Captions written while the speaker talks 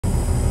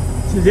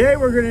Today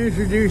we're going to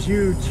introduce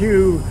you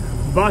to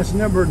bus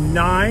number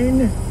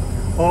 9.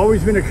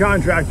 Always been a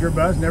contractor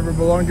bus, never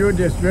belonged to a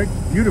district.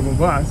 Beautiful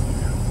bus.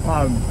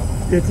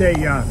 It's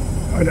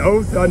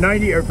an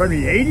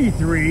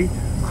 83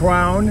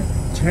 Crown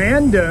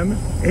Tandem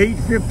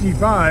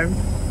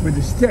 855 with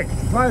a stick, the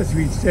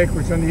 5-speed stick,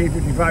 which on the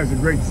 855 is a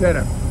great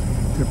setup.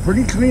 It's a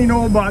pretty clean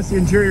old bus. The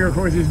interior, of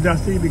course, is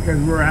dusty because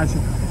we're at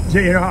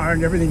J&R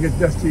and everything gets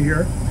dusty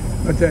here.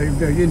 But the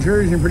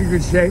interior is in pretty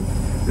good shape.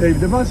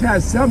 The bus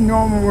has some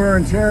normal wear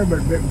and tear,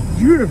 but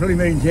beautifully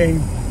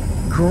maintained,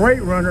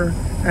 great runner,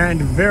 and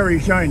very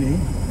shiny.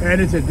 And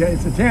it's a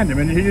tandem,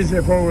 and it is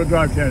a four-wheel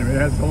drive tandem. It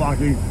has the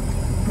locking,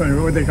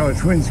 what they call a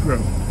twin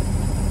screw.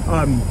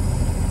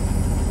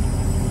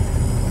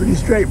 Pretty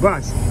straight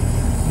bus,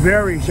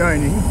 very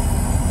shiny.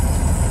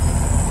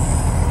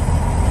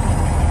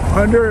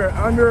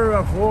 Under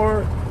a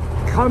floor,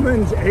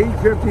 Cummins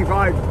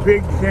 855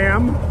 big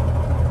cam.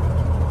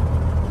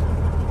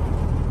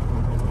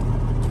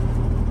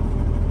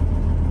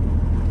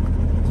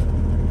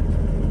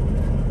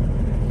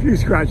 A few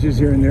scratches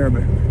here and there,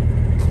 but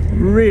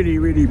really,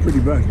 really pretty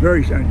bus,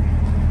 very shiny.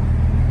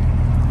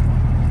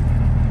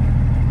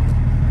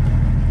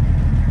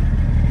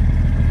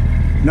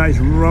 Nice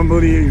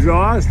rumbly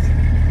exhaust,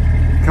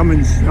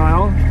 Cummins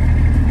style.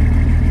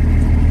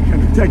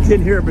 And tucked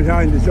in here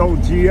behind this old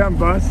GM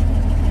bus.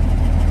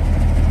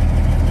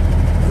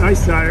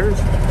 Nice tires.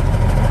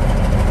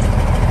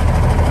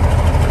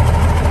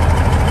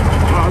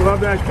 Oh, I love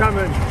that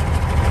Cummins.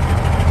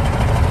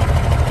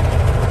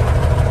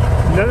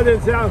 None of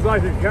it sounds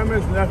like a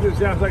Cummins, nothing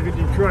sounds like a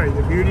Detroit.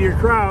 The beauty of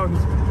Crowns,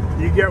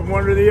 you get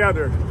one or the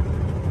other.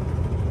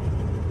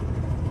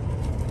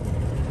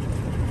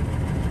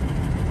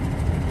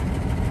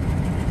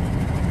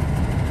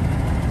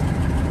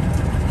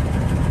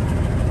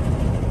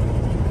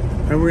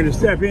 And we're going to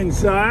step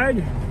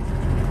inside.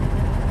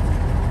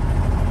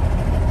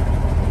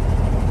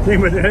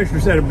 Came with an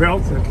extra set of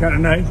belts, that's kind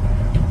of nice.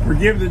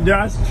 Forgive the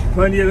dust,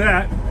 plenty of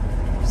that.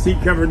 Seat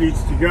cover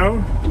needs to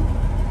go.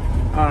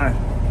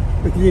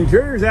 But the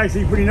interior is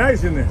actually pretty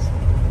nice in this.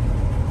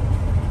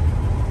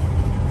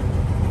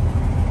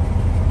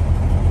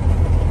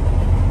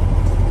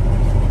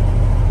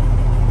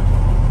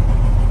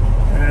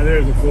 And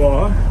there's a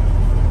flaw.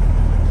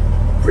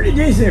 Pretty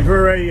decent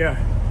for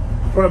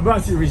a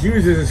bus that was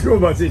used as a school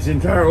bus its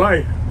entire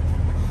life.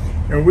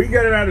 And we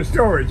got it out of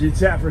storage. It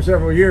sat for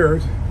several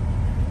years.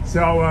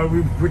 So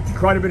we put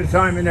quite a bit of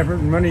time and effort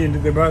and money into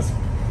the bus.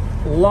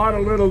 A lot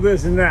of little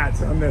this and that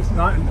on this.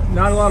 Not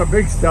a lot of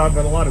big stuff,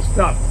 but a lot of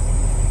stuff.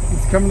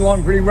 It's coming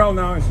along pretty well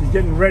now, and she's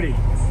getting ready.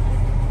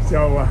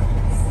 So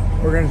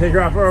we're going to take her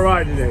out for a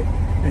ride today.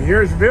 And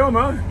here's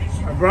Vilma,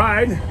 our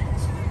bride,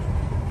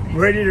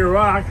 ready to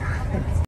rock.